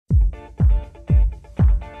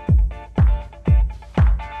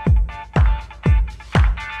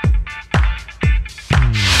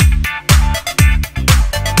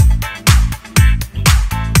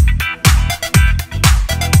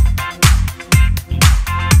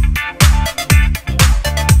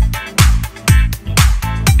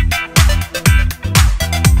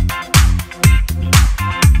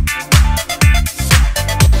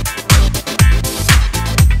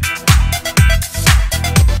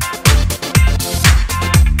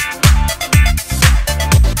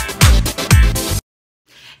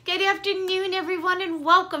everyone, and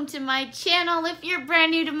welcome to my channel. If you're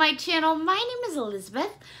brand new to my channel, my name is Elizabeth.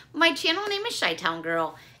 My channel name is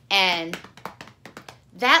ChiTownGirl, and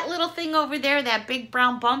that little thing over there, that big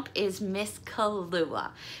brown bump, is Miss KAHLÚA.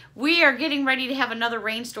 We are getting ready to have another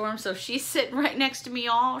rainstorm, so she's sitting right next to me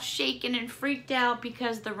all shaking and freaked out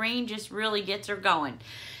because the rain just really gets her going.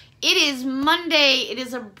 It is Monday, it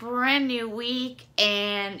is a brand new week,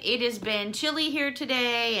 and it has been chilly here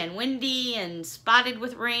today and windy and spotted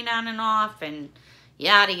with rain on and off and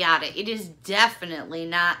yada yada. It is definitely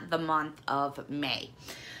not the month of May.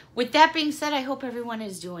 With that being said, I hope everyone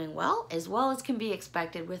is doing well as can be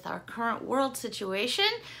expected with our current world situation,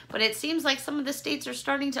 but it seems like some of the states are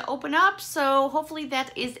starting to open up, so hopefully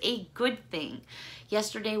that is a good thing.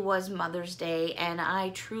 Yesterday was Mother's Day, and I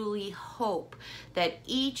truly hope that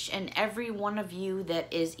each and every one of you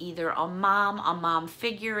that is either a mom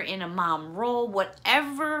figure in a mom role,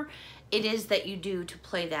 whatever it is that you do to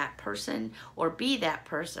play that person or be that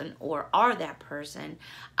person or are that person,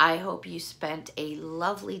 I hope you spent a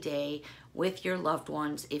lovely day with your loved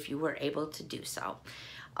ones if you were able to do so.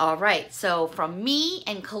 All right, so from me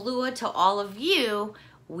and KAHLÚA to all of you,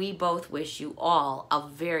 we both wish you all a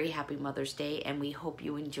very happy Mother's Day, and we hope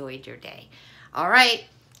you enjoyed your day. All right,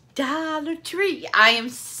 Dollar Tree. I am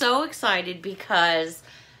so excited because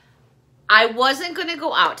I wasn't going to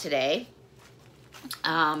go out today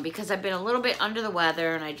because I've been a little bit under the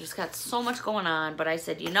weather and I just got so much going on. But I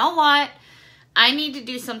said, you know what? I need to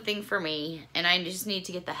do something for me, and I just need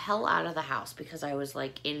to get the hell out of the house because I was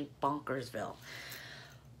like in Bunkersville.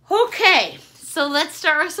 Okay, so let's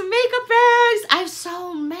start with some makeup bags.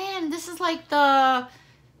 Man, this is like the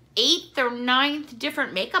 8th or 9th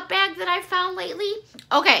different makeup bag that I've found lately.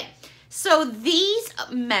 Okay, so these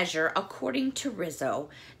measure, according to Rizzo,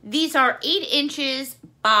 these are 8 inches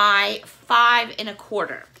by 5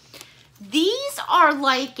 1/4. These are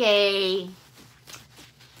like a, I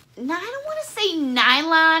don't want to say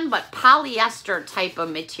nylon, but polyester type of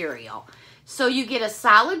material. So you get a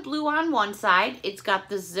solid blue on one side. It's got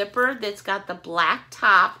the zipper that's got the black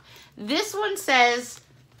top. This one says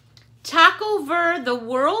Taco Ver the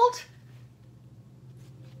World.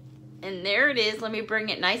 And there it is. Let me bring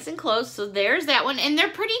it nice and close. So there's that one. And they're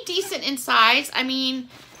pretty decent in size. I mean,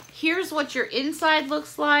 here's what your inside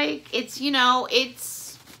looks like. It's, you know,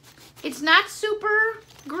 it's not super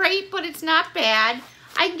great, but it's not bad.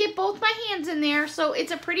 I can get both my hands in there, so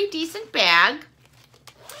it's a pretty decent bag.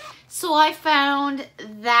 So I found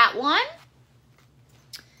that one.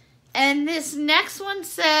 And this next one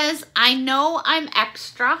says, I know I'm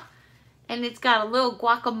extra. And it's got a little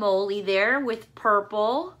guacamole there with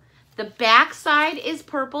purple. The back side is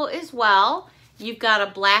purple as well. You've got a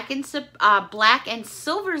black and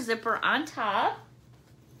silver zipper on top.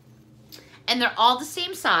 And they're all the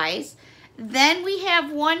same size. Then we have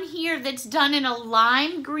one here that's done in a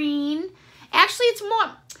lime green. Actually,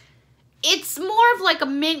 it's more of like a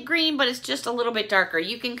mint green, but it's just a little bit darker.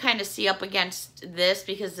 You can kind of see up against this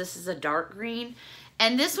because this is a dark green.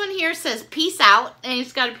 And this one here says peace out. And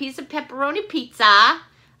it's got a piece of pepperoni pizza,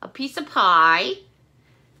 a piece of pie.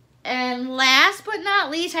 And last but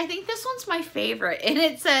not least, I think this one's my favorite. And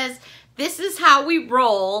it says, this is how we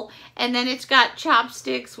roll. And then it's got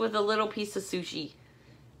chopsticks with a little piece of sushi.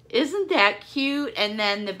 Isn't that cute? And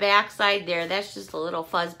then the back side there, that's just a little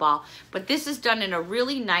fuzzball. But this is done in a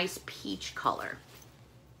really nice peach color.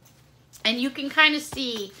 And you can kind of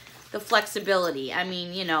see the flexibility. I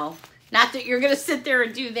mean, you know, not that you're going to sit there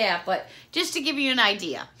and do that, but just to give you an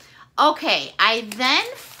idea. Okay, I then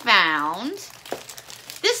found,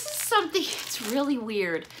 this is something that's really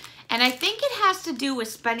weird. And I think it has to do with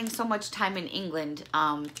spending so much time in England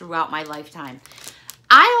throughout my lifetime.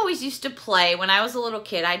 I always used to play, when I was a little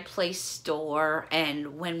kid, I'd play store,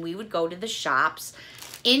 and when we would go to the shops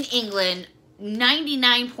in England,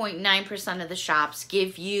 99.9% of the shops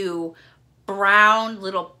give you brown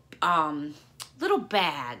little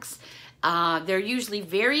bags. They're usually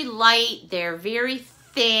very light, they're very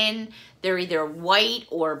thin, they're either white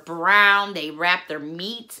or brown, they wrap their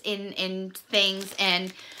meats in things,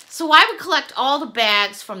 and so I would collect all the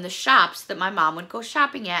bags from the shops that my mom would go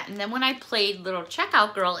shopping at. And then when I played little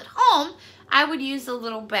checkout girl at home, I would use the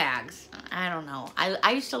little bags. I don't know.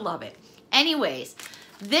 I used to love it. Anyways,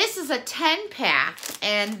 this is a 10-pack.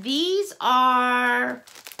 And these are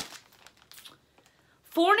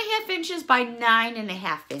 4.5 inches by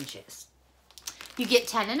 9.5 inches. You get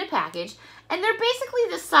 10 in a package. And they're basically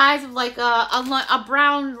the size of like a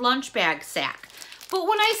brown lunch bag sack. But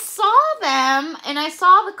when I saw them and I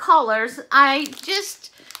saw the colors,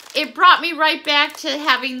 it brought me right back to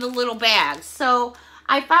having the little bags. So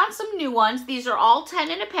I found some new ones. These are all 10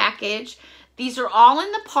 in a package. These are all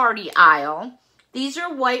in the party aisle. These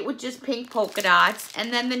are white with just pink polka dots.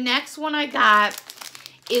 And then the next one I got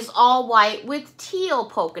is all white with teal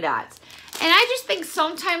polka dots. And I just think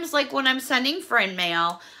sometimes, like when I'm sending friend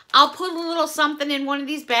mail, I'll put a little something in one of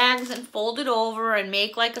these bags and fold it over and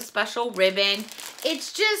make like a special ribbon.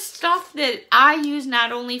 It's just stuff that I use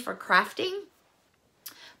not only for crafting,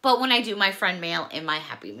 but when I do my friend mail and my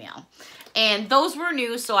happy mail. And those were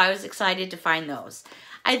new, so I was excited to find those.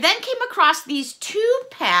 I then came across these 2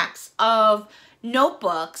 packs of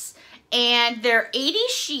notebooks, and they're 80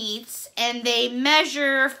 sheets, and they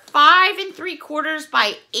measure 5 3/4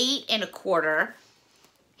 by 8 1/4.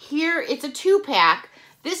 Here, it's a 2-pack.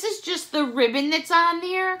 This is just the ribbon that's on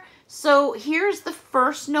there. So here's the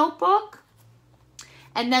first notebook.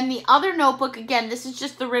 And then the other notebook, again, this is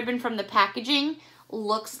just the ribbon from the packaging.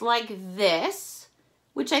 Looks like this,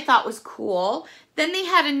 which I thought was cool. Then they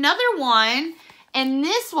had another one. And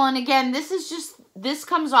this one, again, this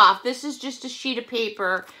comes off. This is just a sheet of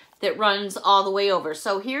paper that runs all the way over.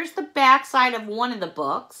 So here's the back side of one of the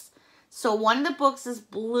books. So one of the books is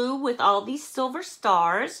blue with all these silver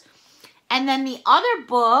stars. And then the other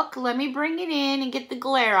book, let me bring it in and get the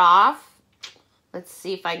glare off. Let's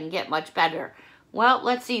see if I can get much better. Well,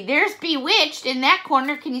 let's see. There's Bewitched in that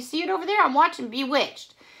corner. Can you see it over there? I'm watching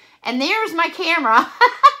Bewitched. And there's my camera.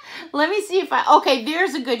 Let me see if okay,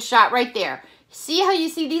 there's a good shot right there. See how you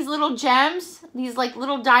see these little gems? These like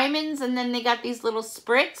little diamonds, and then they got these little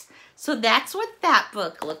spritz. So that's what that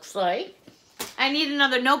book looks like. I need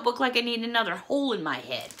another notebook like I need another hole in my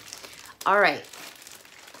head. All right.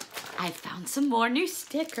 I found some more new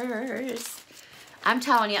stickers. I'm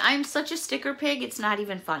telling you, I'm such a sticker pig, it's not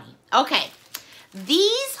even funny. Okay.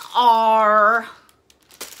 These are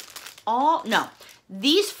all, no.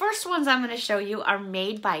 These first ones I'm going to show you are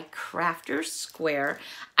made by Crafters Square.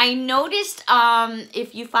 I noticed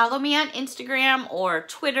if you follow me on Instagram or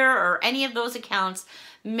Twitter or any of those accounts,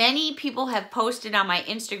 many people have posted on my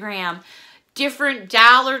Instagram different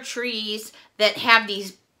Dollar Trees that have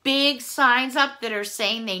these big signs up that are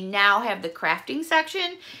saying they now have the crafting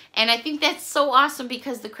section. And I think that's so awesome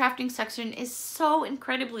because the crafting section is so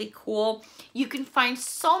incredibly cool. You can find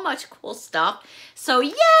so much cool stuff. So yay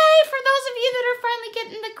for those of you that are finally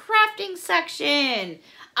getting the crafting section.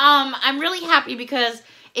 I'm really happy because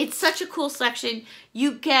it's such a cool section.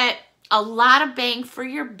 You get a lot of bang for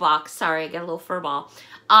your buck. Sorry, I got a little fur ball.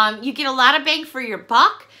 You get a lot of bang for your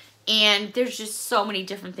buck. And there's just so many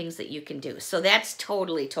different things that you can do. So that's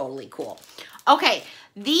totally, totally cool. Okay,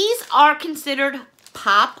 these are considered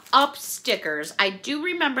pop-up stickers. I do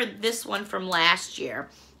remember this one from last year.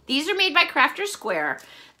 These are made by Crafters Square.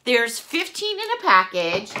 There's 15 in a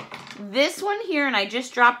package. This one here, and I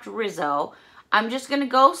just dropped Rizzo. I'm just going to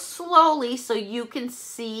go slowly so you can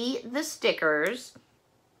see the stickers.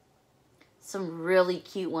 Some really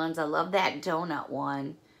cute ones. I love that donut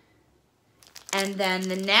one. And then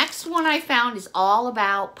the next one I found is all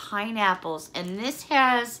about pineapples. And this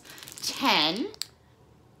has 10.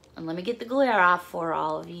 And let me get the glare off for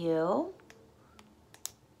all of you.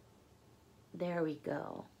 There we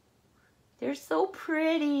go. They're so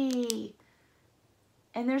pretty.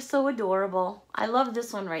 And they're so adorable. I love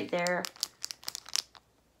this one right there.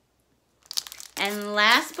 And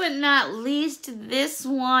last but not least, this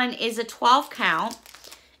one is a 12 count.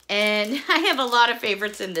 And I have a lot of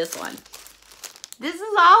favorites in this one. This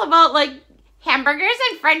is all about like hamburgers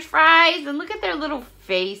and french fries. And look at their little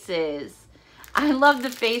faces. I love the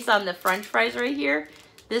face on the french fries right here.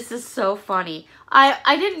 This is so funny.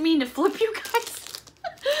 I didn't mean to flip you guys.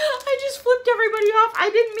 I just flipped everybody off. I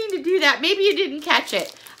didn't mean to do that. Maybe you didn't catch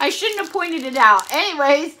it. I shouldn't have pointed it out.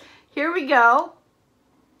 Anyways, here we go.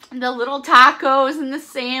 The little tacos and the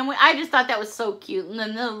sandwich. I just thought that was so cute. And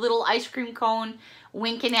then the little ice cream cone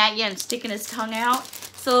winking at you and sticking his tongue out.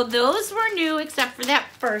 So those were new except for that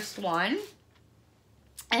first one.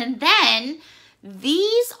 And then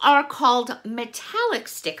these are called metallic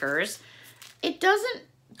stickers.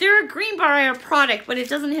 They're a Greenbrier product, but it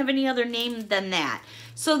doesn't have any other name than that.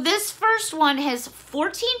 So this first one has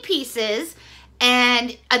 14 pieces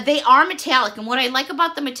and they are metallic. And what I like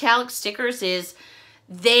about the metallic stickers is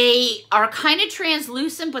they are kind of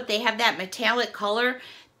translucent, but they have that metallic color.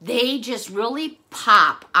 They just really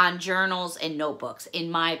pop on journals and notebooks, in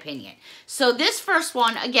my opinion. So this first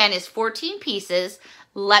one, again, is 14 pieces.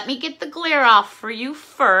 Let me get the glare off for you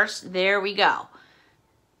first. There we go.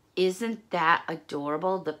 Isn't that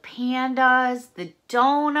adorable? The pandas, the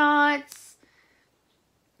donuts.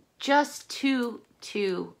 Just too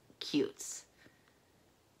cutes.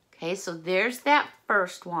 Okay, so there's that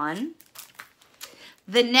first one.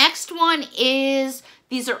 The next one is,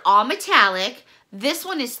 these are all metallic. This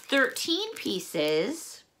one is 13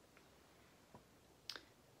 pieces.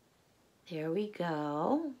 There we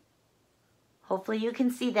go. Hopefully you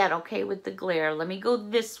can see that okay with the glare. Let me go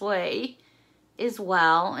this way as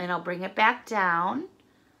well, and I'll bring it back down.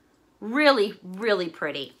 Really, really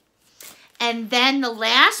pretty. And then the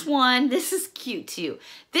last one, this is cute too.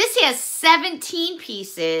 This has 17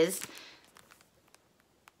 pieces.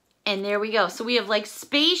 And there we go. So we have like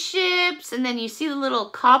spaceships, and then you see the little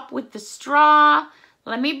cup with the straw.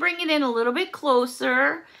 Let me bring it in a little bit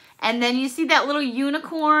closer. And then you see that little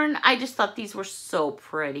unicorn. I just thought these were so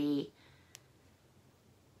pretty.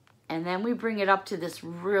 And then we bring it up to this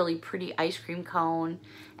really pretty ice cream cone.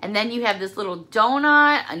 And then you have this little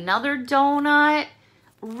donut, another donut.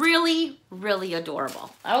 Really, really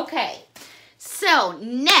adorable. Okay, so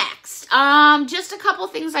next, just a couple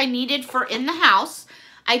things I needed for in the house.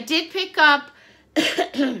 I did pick up,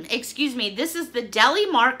 excuse me, this is the Deli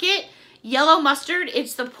Market yellow mustard.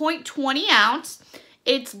 It's the 0.20 ounce.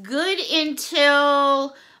 It's good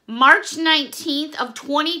until March 19th of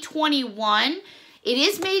 2021. It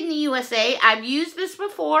is made in the USA. I've used this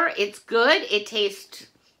before. It's good. It tastes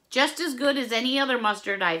just as good as any other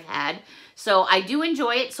mustard I've had. So I do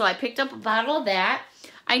enjoy it. So I picked up a bottle of that.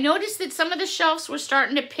 I noticed that some of the shelves were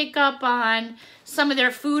starting to pick up on some of their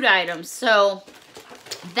food items. So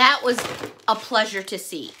that was a pleasure to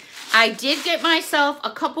see. I did get myself a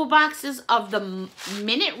couple boxes of the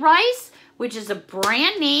Minute Rice, which is a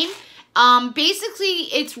brand name. Basically,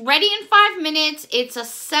 it's ready in 5 minutes. It's a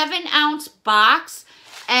 7-ounce box,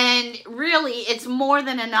 and really, it's more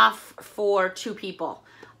than enough for 2 people.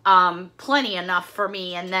 Plenty enough for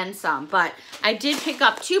me and then some. But I did pick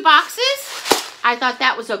up 2 boxes. I thought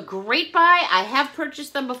that was a great buy. I have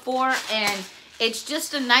purchased them before, and it's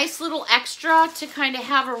just a nice little extra to kind of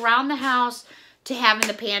have around the house to have in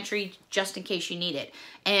the pantry just in case you need it.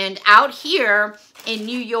 And out here in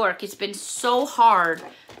New York, it's been so hard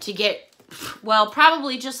to get, well,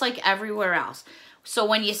 probably just like everywhere else. So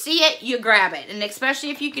when you see it, you grab it. And especially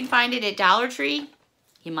if you can find it at Dollar Tree,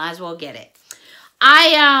 you might as well get it.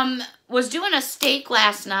 I was doing a steak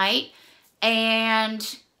last night,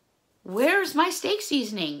 and where's my steak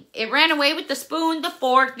seasoning? It ran away with the spoon, the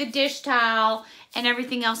fork, the dish towel, and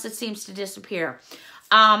everything else that seems to disappear.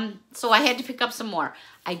 So I had to pick up some more.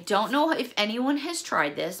 I don't know if anyone has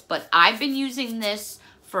tried this, but I've been using this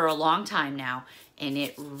for a long time now, and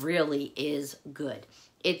it really is good.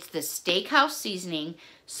 It's the Steakhouse Seasoning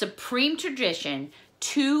Supreme Tradition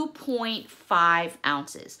 2.5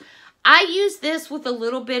 ounces. I use this with a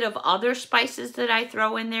little bit of other spices that I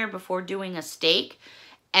throw in there before doing a steak.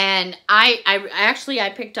 And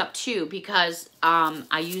I picked up 2 because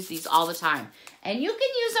I use these all the time. And you can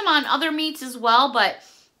use them on other meats as well, but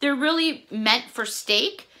they're really meant for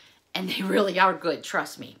steak, and they really are good,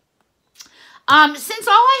 trust me. Since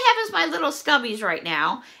all I have is my little stubbies right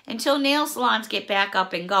now, until nail salons get back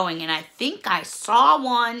up and going, and I think I saw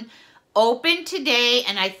one open today,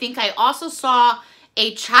 and I think I also saw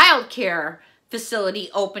a child care facility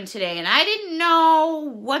open today, and I didn't know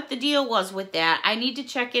what the deal was with that. I need to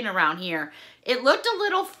check in around here. It looked a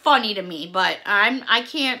little funny to me, but I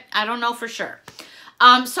don't know for sure.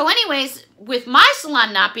 So anyways, with my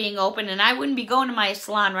salon not being open, and I wouldn't be going to my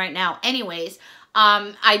salon right now anyways,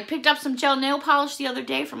 I picked up some gel nail polish the other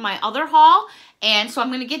day from my other haul, and so I'm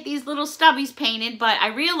going to get these little stubbies painted, but I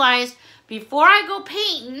realized before I go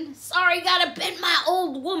painting, sorry, gotta bend my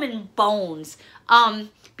old woman bones.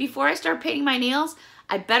 Before I start painting my nails,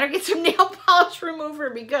 I better get some nail polish remover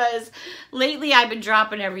because lately I've been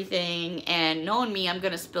dropping everything, and knowing me, I'm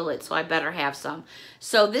going to spill it, so I better have some.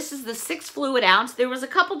 So this is the 6 fluid ounce. There was a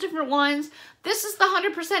couple different ones. This is the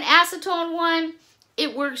 100% acetone one.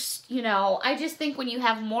 It works, you know, I just think when you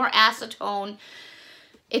have more acetone,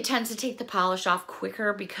 it tends to take the polish off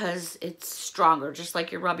quicker because it's stronger, just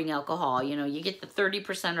like you're rubbing alcohol. You know, you get the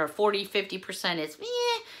 30% or 40, 50%. It's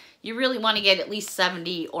you really want to get at least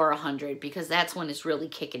 70 or 100 because that's when it's really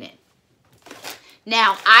kicking in.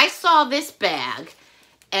 Now, I saw this bag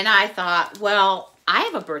and I thought, well, I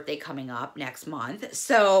have a birthday coming up next month.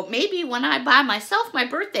 So maybe when I buy myself my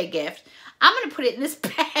birthday gift, I'm going to put it in this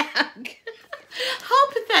bag. How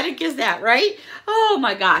pathetic is that, right? Oh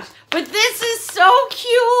my gosh. But this is so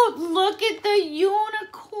cute. Look at the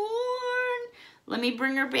unicorn. Let me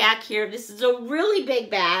bring her back here. This is a really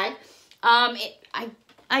big bag.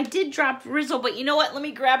 I did drop Rizzle, but you know what? Let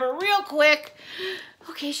me grab her real quick.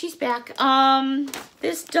 Okay, she's back.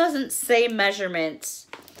 This doesn't say measurements.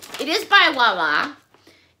 It is by Lala.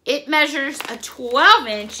 It measures a 12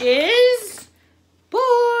 inches. Boy.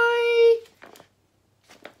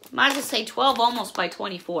 Might as well say 12 almost by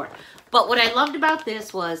 24. But what I loved about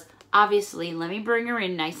this was, obviously, let me bring her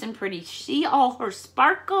in nice and pretty. See all her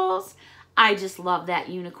sparkles? I just love that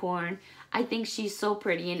unicorn. I think she's so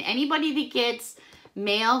pretty. And anybody that gets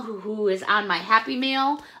mail who is on my Happy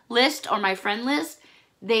Mail list or my friend list,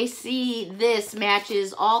 they see this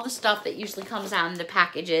matches all the stuff that usually comes on the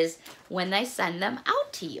packages when they send them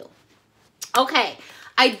out to you. Okay,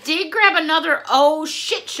 I did grab another oh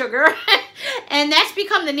shit sugar, and that's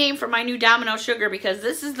become the name for my new Domino sugar because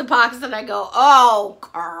this is the box that I go, oh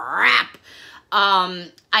crap.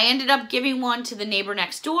 I ended up giving one to the neighbor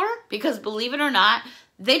next door because believe it or not,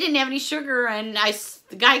 they didn't have any sugar, and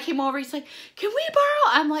the guy came over, he's like, can we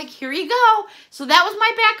borrow? I'm like, here you go. So that was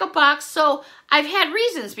my backup box. So I've had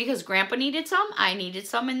reasons because Grandpa needed some, I needed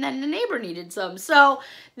some, and then the neighbor needed some. So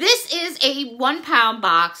this is a 1 pound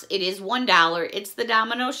box. It is $1. It's the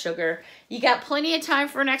Domino sugar. You got plenty of time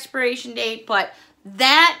for an expiration date, but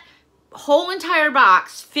that whole entire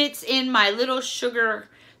box fits in my little sugar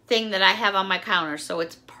thing that I have on my counter. So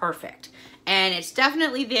it's perfect. And it's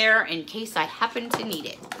definitely there in case I happen to need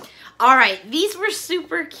it. All right, these were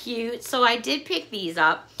super cute, so I did pick these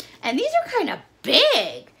up. And these are kind of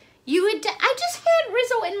big. I just had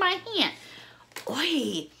Rizzo in my hand.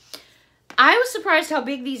 Oy. I was surprised how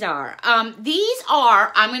big these are. These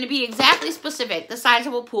are, I'm going to be exactly specific, the size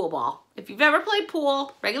of a pool ball. If you've ever played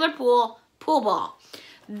pool, regular pool, pool ball.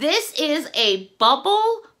 This is a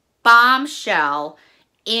bubble bombshell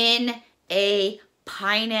in a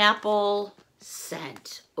pineapple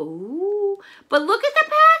scent. Ooh, but look at the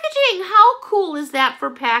packaging. How cool is that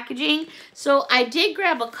for packaging? So I did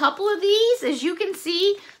grab a couple of these. As you can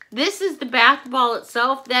see, this is the bath ball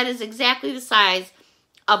itself. That is exactly the size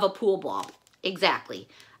of a pool ball. Exactly.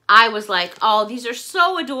 I was like, oh, these are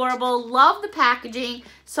so adorable. Love the packaging.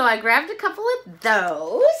 So I grabbed a couple of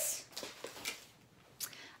those.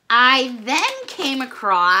 I then came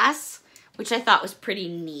across, which I thought was pretty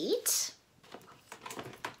neat.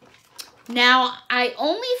 Now, I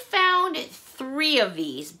only found 3 of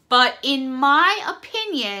these, but in my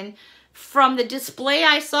opinion, from the display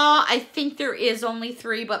I saw, I think there is only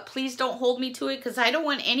 3, but please don't hold me to it because I don't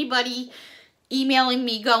want anybody emailing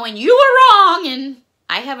me going, you were wrong, and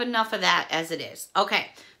I have enough of that as it is.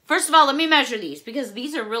 Okay, first of all, let me measure these because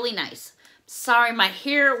these are really nice. Sorry, my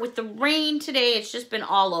hair with the rain today, it's just been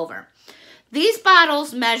all over. These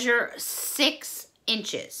bottles measure 6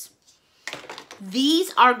 inches.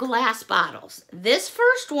 These are glass bottles. This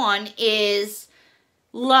first one is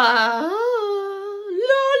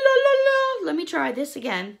let me try this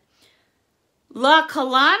again. La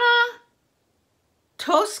Colana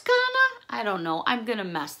Toscana? I don't know. I'm going to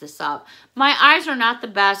mess this up. My eyes are not the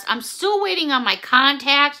best. I'm still waiting on my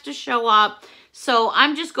contacts to show up. So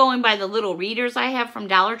I'm just going by the little readers I have from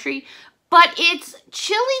Dollar Tree. But it's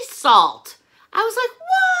chili salt. I was like,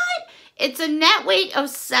 what? It's a net weight of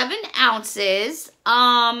 7 ounces.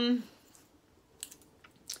 Let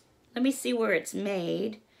me see where it's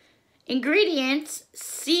made. Ingredients,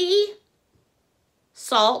 sea,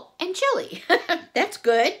 salt, and chili. That's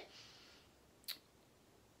good.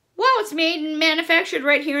 Wow, it's made and manufactured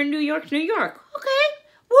right here in New York, New York. Okay,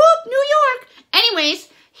 whoop, New York. Anyways,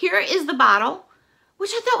 here is the bottle,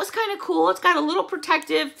 which I thought was kind of cool. It's got a little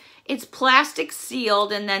protective, it's plastic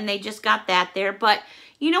sealed, and then they just got that there. But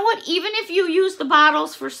you know what? Even if you use the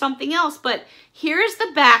bottles for something else, but here's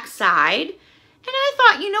the back side. And I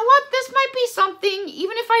thought, you know what? This might be something,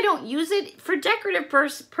 even if I don't use it for decorative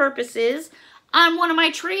purposes, on one of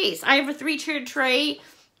my trays. I have a 3-tiered tray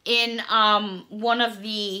in one of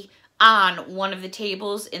the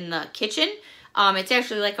tables in the kitchen. It's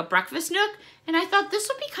actually like a breakfast nook. And I thought this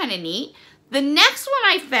would be kind of neat. The next one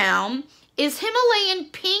I found is Himalayan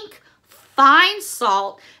Pink Fine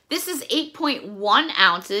Salt. This is 8.1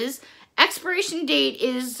 ounces. Expiration date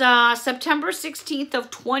is September 16th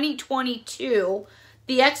of 2022.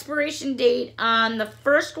 The expiration date on the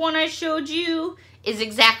first one I showed you is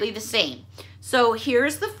exactly the same. So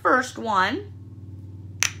here's the first one.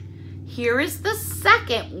 Here is the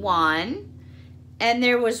second one. And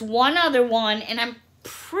there was one other one, and I'm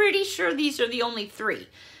pretty sure these are the only 3.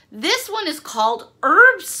 This one is called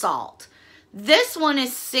Herb Salt. This one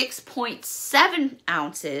is 6.7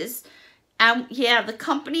 ounces. Yeah, the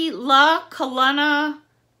company La Colana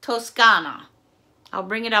Toscana. I'll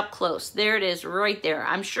bring it up close. There it is right there.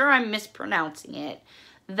 I'm sure I'm mispronouncing it.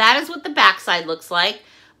 That is what the backside looks like.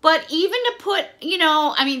 But even to put, you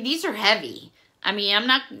know, I mean, these are heavy. I mean,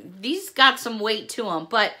 these got some weight to them.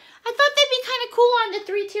 But I thought they'd be kind of cool on the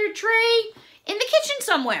 3-tiered tray in the kitchen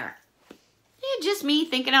somewhere. Yeah, just me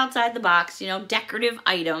thinking outside the box, you know, decorative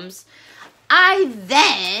items.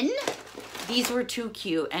 These were too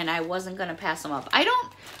cute, and I wasn't going to pass them up. I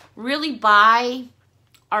don't really buy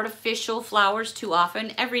artificial flowers too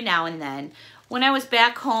often, every now and then. When I was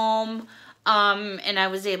back home, And I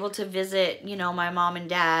was able to visit, you know, my mom and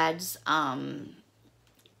dad's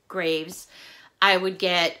graves, I would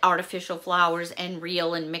get artificial flowers and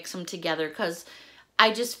real and mix them together, because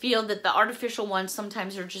I just feel that the artificial ones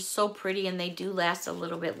sometimes are just so pretty and they do last a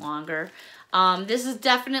little bit longer. This is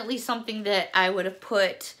definitely something that I would have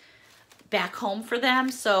put back home for them.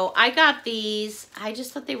 So I got these. I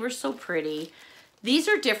just thought they were so pretty. These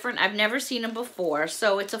are different. I've never seen them before.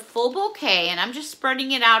 So it's a full bouquet, and I'm just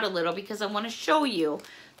spreading it out a little because I want to show you.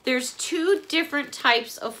 There's 2 different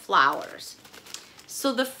types of flowers.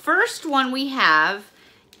 So the first one we have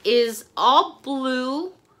is all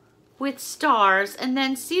blue with stars, and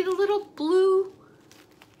then see the little blue,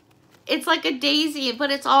 it's like a daisy, but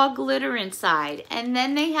it's all glitter inside. And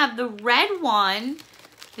then they have the red one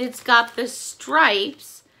that's got the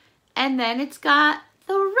stripes, and then it's got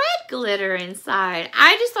the red glitter inside.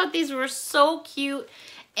 I just thought these were so cute,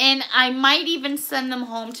 and I might even send them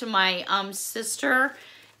home to my sister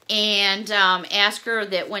and ask her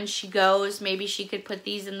that when she goes, maybe she could put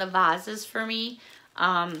these in the vases for me,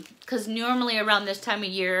 because normally around this time of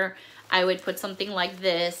year I would put something like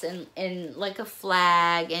this and like a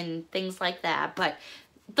flag and things like that. But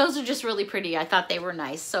those are just really pretty. I thought they were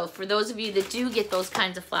nice. So for those of you that do get those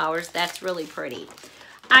kinds of flowers, that's really pretty.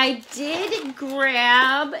 I did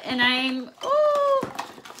grab, and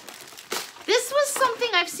this was something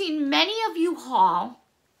I've seen many of you haul,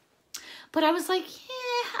 but I was like,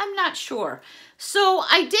 I'm not sure. So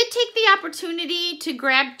I did take the opportunity to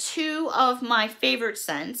grab 2 of my favorite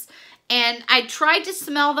scents, and I tried to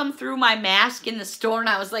smell them through my mask in the store, and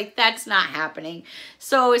I was like, that's not happening.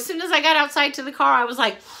 So as soon as I got outside to the car, I was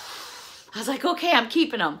like, okay, I'm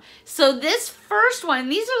keeping them. So this first one,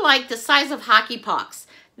 these are like the size of hockey pucks.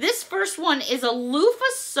 This first one is a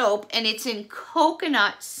loofah soap, and it's in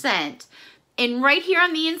coconut scent. And right here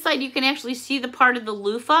on the inside, you can actually see the part of the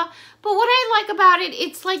loofah. But what I like about it,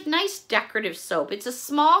 it's like nice decorative soap. It's a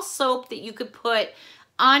small soap that you could put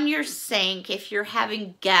on your sink if you're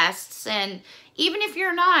having guests. And even if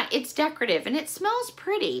you're not, it's decorative and it smells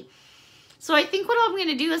pretty. So I think what I'm going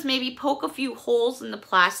to do is maybe poke a few holes in the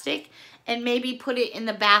plastic and maybe put it in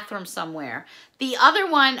the bathroom somewhere. The other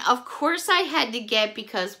one, of course, I had to get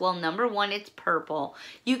because, well, number one, it's purple.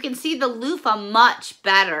 You can see the loofah much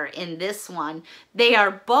better in this one. They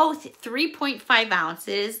are both 3.5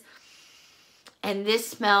 ounces, and this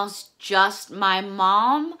smells just, my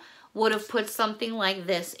mom would have put something like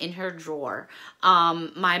this in her drawer.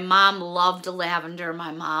 My mom loved lavender,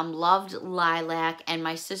 my mom loved lilac, and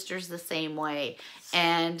my sister's the same way.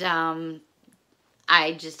 And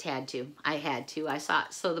I just had to. I had to. I saw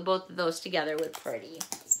it. So the both of those together were pretty.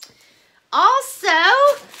 Also,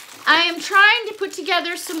 I am trying to put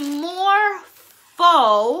together some more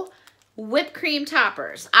faux whipped cream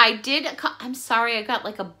toppers. I did. I'm sorry. I got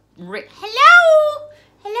like a hello,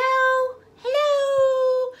 hello,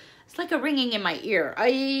 hello. It's like a ringing in my ear.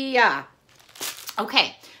 Yeah.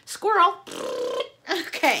 Okay. Squirrel.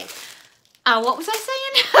 Okay. What was I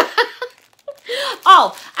saying?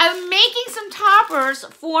 Oh, I'm making some toppers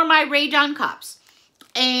for my Ray John cups.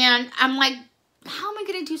 And I'm like, how am I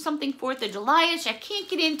going to do something 4th of July-ish? I can't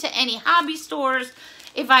get into any hobby stores.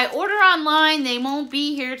 If I order online, they won't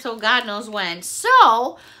be here till God knows when.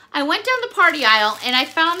 So I went down the party aisle and I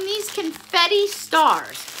found these confetti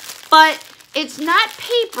stars. But it's not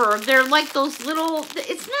paper. They're like those little,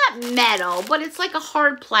 it's not metal, but it's like a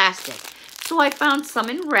hard plastic. So I found some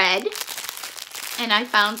in red. And I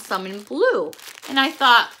found some in blue. And I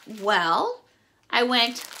thought, well, I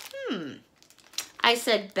went, I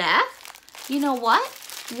said, Beth, you know what?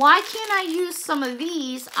 Why can't I use some of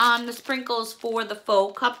these on the sprinkles for the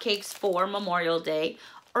faux cupcakes for Memorial Day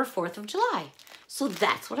or 4th of July? So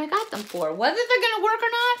that's what I got them for. Whether they're going to work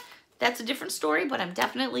or not, that's a different story, but I'm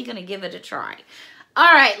definitely going to give it a try.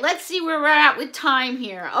 All right, let's see where we're at with time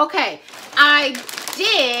here. Okay, I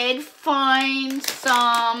did find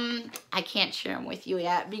some, I can't share them with you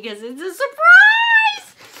yet because it's a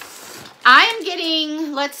surprise. I'm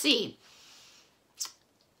getting, let's see,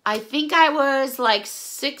 I think I was like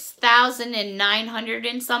 6,900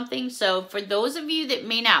 and something. So for those of you that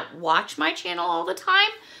may not watch my channel all the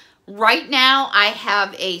time, right now I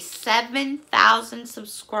have a 7,000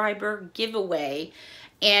 subscriber giveaway.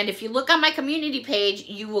 And if you look on my community page,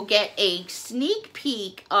 you will get a sneak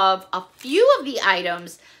peek of a few of the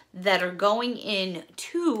items that are going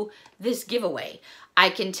into this giveaway.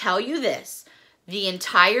 I can tell you this, the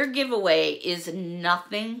entire giveaway is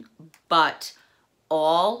nothing but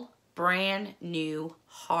all brand new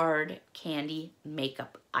hard candy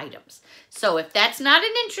makeup items. So if that's not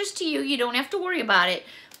an interest to you, you don't have to worry about it.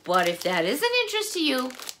 But if that is an interest to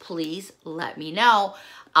you, please let me know.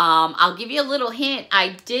 I'll give you a little hint.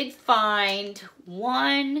 I did find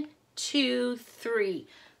 1, 2, 3.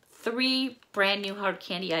 3 brand new hard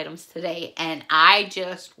candy items today, and I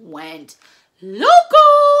just went local.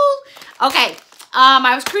 Okay,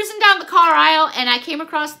 I was cruising down the car aisle, and I came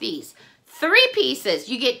across these. 3 pieces.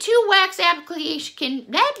 You get 2 wax application,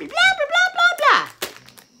 blah, blah, blah, blah, blah, blah.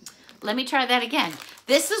 Let me try that again.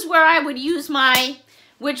 This is where I would use my,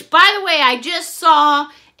 which, by the way, I just saw,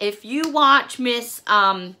 if you watch Miss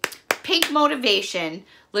Pink Motivation,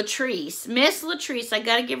 Latrice, Miss Latrice, I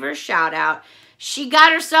got to give her a shout out. She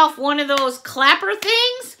got herself one of those clapper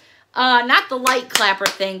things. Not the light clapper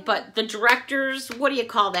thing, but the director's, what do you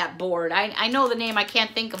call that board? I know the name, I can't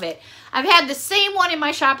think of it. I've had the same one in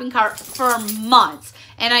my shopping cart for months.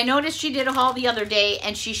 And I noticed she did a haul the other day,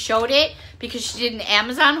 and she showed it because she did an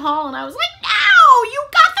Amazon haul, and I was like, no, you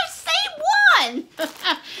got the same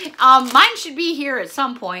one. Mine should be here at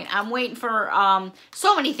some point. I'm waiting for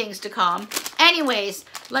so many things to come. Anyways,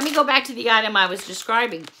 let me go back to the item I was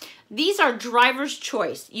describing. These are driver's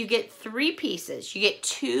choice. You get 3 pieces. You get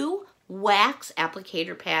 2 wax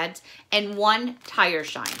applicator pads and 1 tire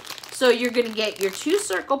shine. So you're going to get your 2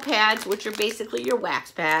 circle pads, which are basically your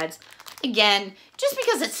wax pads. Again, just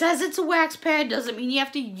because it says it's a wax pad doesn't mean you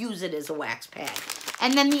have to use it as a wax pad.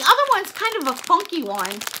 And then the other one's kind of a funky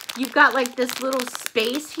one. You've got like this little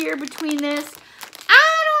space here between this.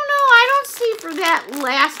 I don't know. I don't see for that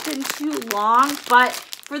lasting too long, but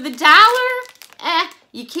for the $1,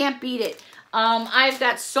 you can't beat it. I've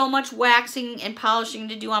got so much waxing and polishing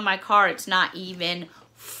to do on my car, it's not even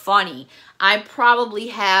funny. I probably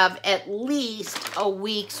have at least a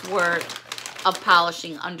week's worth of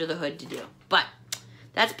polishing under the hood to do. But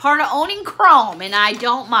that's part of owning Chrome, and I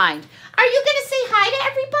don't mind. Are you going to say hi to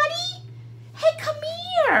everybody? Hey, come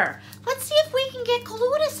here. Let's see if we can get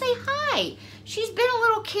KAHLÚA to say hi. She's been a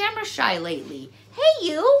little camera shy lately. Hey,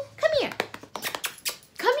 you. Come here.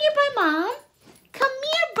 Come here by Mom. Come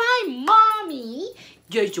here by Mommy.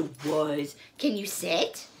 Yes, it was. Can you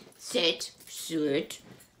sit? Sit. Sit.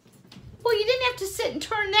 Well, you didn't have to sit and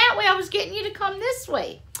turn that way. I was getting you to come this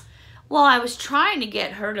way. Well, I was trying to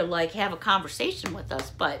get her to, like, have a conversation with us,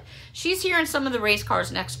 but she's hearing some of the race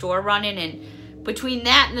cars next door running, and between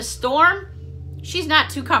that and the storm, she's not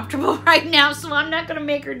too comfortable right now, so I'm not going to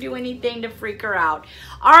make her do anything to freak her out.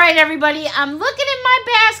 All right, everybody, I'm looking in my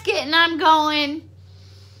basket, and I'm going,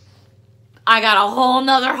 I got a whole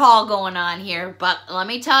nother haul going on here, but let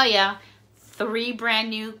me tell you, 3 brand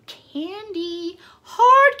new candy,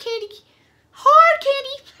 hard candy.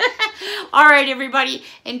 All right, everybody,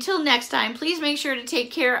 until next time, please make sure to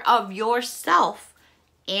take care of yourself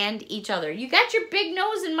and each other. You got your big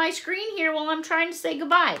nose in my screen here while I'm trying to say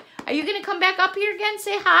goodbye. Are you going to come back up here again and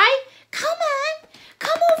say hi? Come on.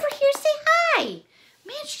 Come over here, say hi.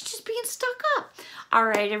 Man, she's just being stuck up. All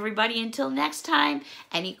right, everybody, until next time,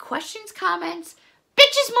 any questions, comments,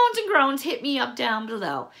 bitches, moans, and groans, hit me up down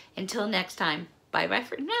below. Until next time, bye-bye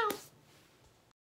for now.